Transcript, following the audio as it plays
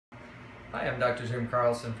Hi, I'm Dr. Jim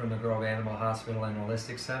Carlson from the Grove Animal Hospital and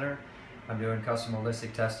Holistic Center. I'm doing custom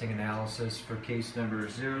holistic testing analysis for case number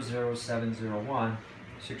 00701,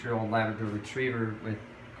 6-year-old Labrador Retriever with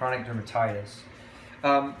chronic dermatitis.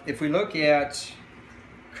 If we look at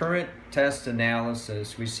current test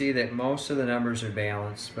analysis, we see that most of the numbers are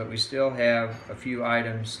balanced, but we still have a few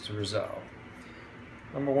items to resolve.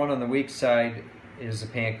 Number one on the weak side is the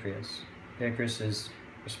pancreas. Pancreas is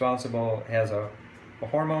responsible, has a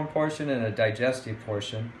hormone portion and a digestive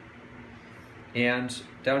portion. And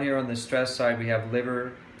down here on the stress side, we have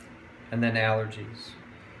liver and then allergies.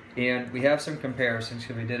 And we have some comparisons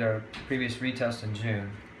because we did our previous retest in June.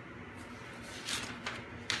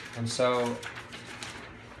 And so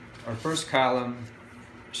our first column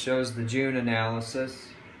shows the June analysis,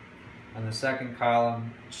 and the second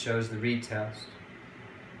column shows the retest.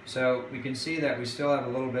 So we can see that we still have a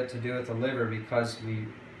little bit to do with the liver because we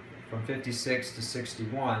from 56 to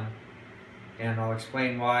 61, and I'll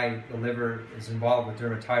explain why the liver is involved with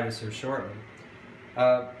dermatitis here shortly.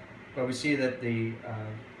 But we see that the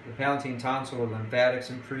palatine tonsil lymphatics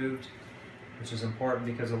improved, which is important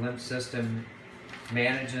because the lymph system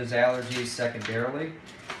manages allergies secondarily.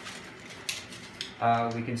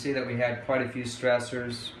 We can see that we had quite a few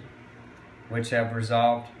stressors which have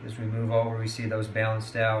resolved. As we move over, we see those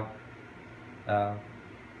balanced out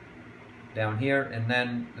down here, and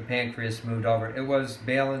then the pancreas moved over. It was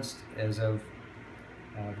balanced as of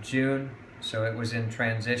June, so it was in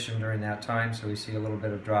transition during that time, so we see a little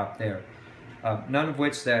bit of drop there. None of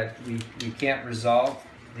which that we can't resolve.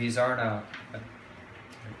 These aren't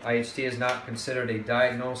IHT is not considered a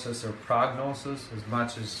diagnosis or prognosis as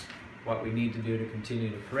much as what we need to do to continue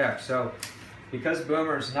to correct. So because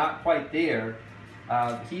Boomer is not quite there,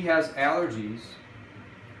 he has allergies.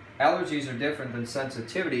 Allergies are different than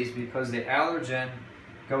sensitivities because the allergen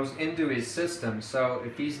goes into his system. So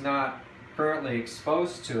if he's not currently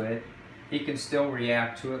exposed to it, he can still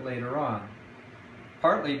react to it later on.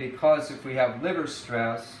 Partly because if we have liver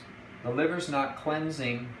stress, the liver's not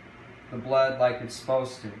cleansing the blood like it's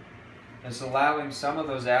supposed to. It's allowing some of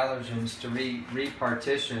those allergens to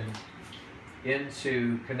repartition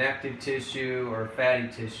into connective tissue or fatty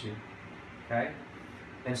tissue, okay?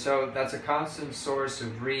 And so that's a constant source of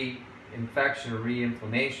reinfection or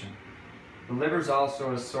reinflammation. The liver is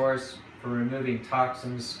also a source for removing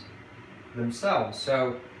toxins themselves.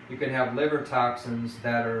 So you can have liver toxins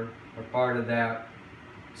that are part of that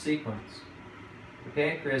sequence. The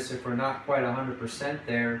pancreas, if we're not quite 100%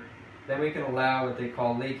 there, then we can allow what they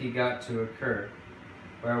call leaky gut to occur,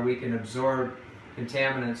 where we can absorb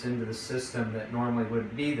contaminants into the system that normally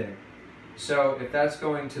wouldn't be there. So if that's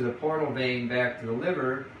going to the portal vein back to the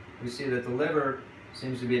liver, we see that the liver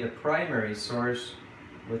seems to be the primary source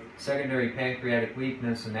with secondary pancreatic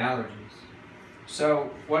weakness and allergies. So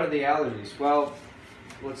what are the allergies? Well,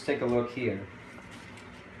 let's take a look here.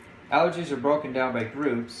 Allergies are broken down by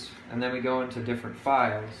groups, and then we go into different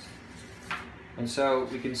files. And so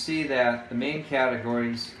we can see that the main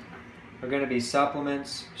categories are going to be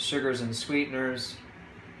supplements, sugars and sweeteners,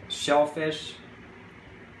 shellfish,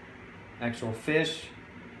 actual fish,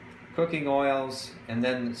 cooking oils, and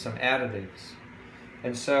then some additives.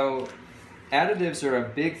 And so additives are a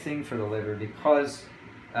big thing for the liver because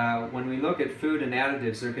when we look at food and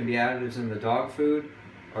additives, there can be additives in the dog food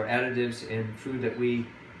or additives in food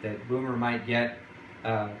that Boomer might get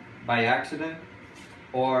by accident.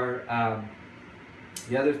 Or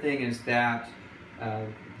the other thing is that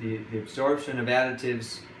the absorption of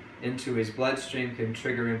additives into his bloodstream can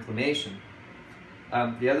trigger inflammation.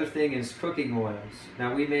 The other thing is cooking oils.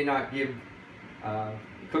 Now, we may not give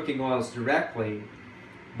cooking oils directly,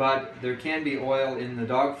 but there can be oil in the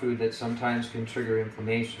dog food that sometimes can trigger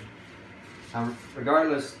inflammation.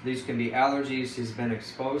 Regardless, these can be allergies he's been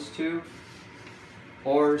exposed to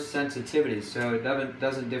or sensitivities, so it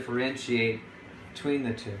doesn't differentiate between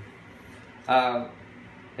the two.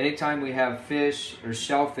 Anytime we have fish or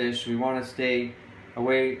shellfish, we want to stay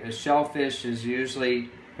away. Shellfish is usually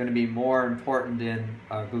going to be more important in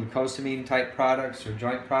glucosamine type products or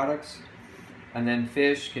joint products, and then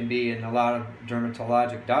fish can be in a lot of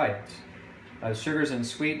dermatologic diets. Sugars and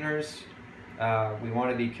sweeteners we want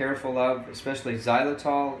to be careful of, especially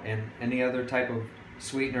xylitol and any other type of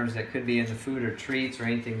sweeteners that could be in the food or treats or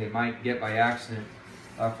anything they might get by accident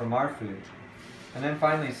from our food. And then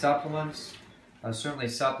finally supplements, certainly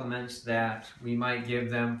supplements that we might give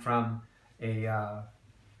them from a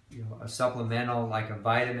supplemental like a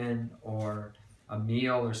vitamin or a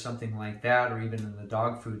meal or something like that, or even in the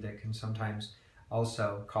dog food that can sometimes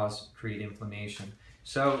also create inflammation.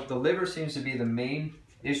 So the liver seems to be the main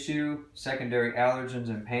issue, secondary allergens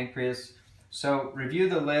and pancreas. So review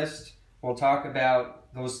the list We'll talk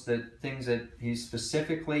about the things that he's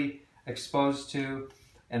specifically exposed to,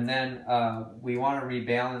 and then we want to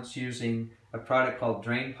rebalance using a product called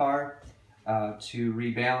DrainPar to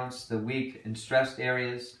rebalance the weak and stressed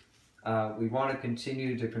areas. We want to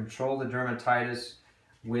continue to control the dermatitis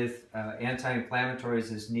with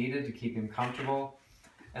anti-inflammatories as needed to keep him comfortable.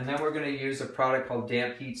 And then we're going to use a product called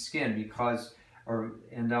Damp Heat Skin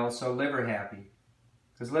and also Liver Happy.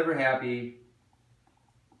 Because Liver Happy,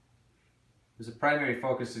 the primary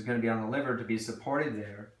focus is going to be on the liver to be supported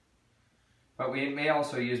there. But we may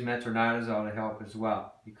also use metronidazole to help as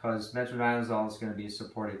well, because metronidazole is going to be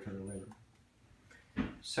supportive for the liver.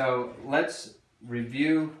 So let's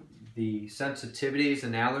review the sensitivities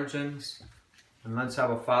and allergens, and let's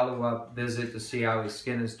have a follow-up visit to see how his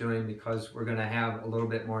skin is doing, because we're going to have a little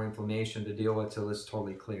bit more inflammation to deal with till this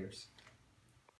totally clears.